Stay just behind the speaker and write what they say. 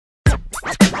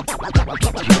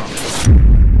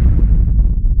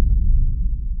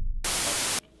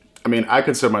I mean, I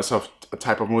consider myself a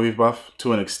type of movie buff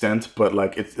to an extent, but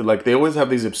like it's like they always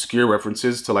have these obscure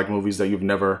references to like movies that you've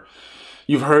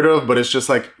heard of, but it's just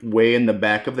like way in the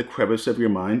back of the crevice of your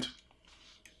mind.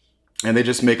 And they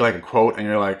just make like a quote and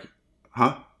you're like,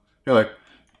 huh? You're like,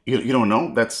 you don't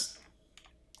know?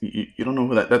 You don't know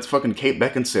who that's fucking Kate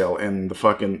Beckinsale and the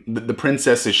fucking the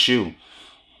Princess's Shoe.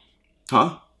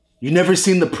 Huh? You never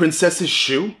seen The Princess's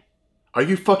Shoe? Are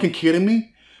you fucking kidding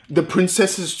me? The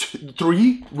Princess's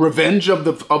 3? Revenge of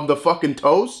the fucking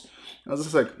Toes? I was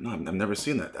just like, no, I've never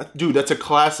seen that. Dude, that's a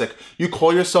classic. You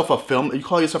call yourself a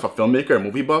filmmaker, a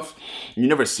movie buff? You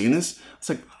never seen this? It's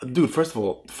like, dude, first of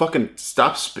all, fucking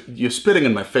stop. You're spitting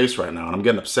in my face right now, and I'm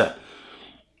getting upset.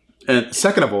 And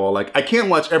second of all, like, I can't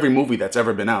watch every movie that's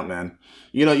ever been out, man.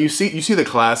 You know, you see the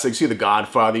classics, you see The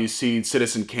Godfather, you see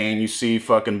Citizen Kane, you see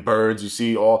fucking Birds, you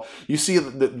see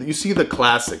the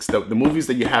classics, the movies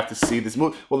that you have to see.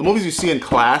 The movies you see in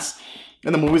class,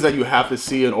 and the movies that you have to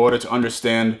see in order to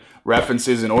understand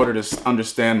references, in order to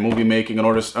understand movie making, in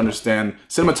order to understand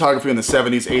cinematography in the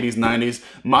 70s, 80s, 90s,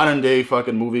 modern day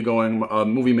fucking movie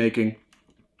making,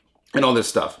 and all this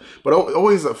stuff. But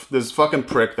always this fucking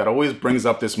prick that always brings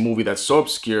up this movie that's so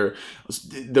obscure,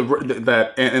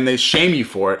 and they shame you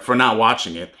for it, for not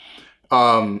watching it.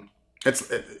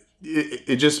 It's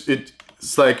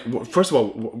like, first of all,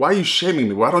 why are you shaming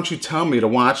me? Why don't you tell me to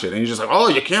watch it? And you're just like, oh,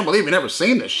 you can't believe you never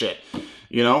seen this shit,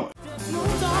 you know?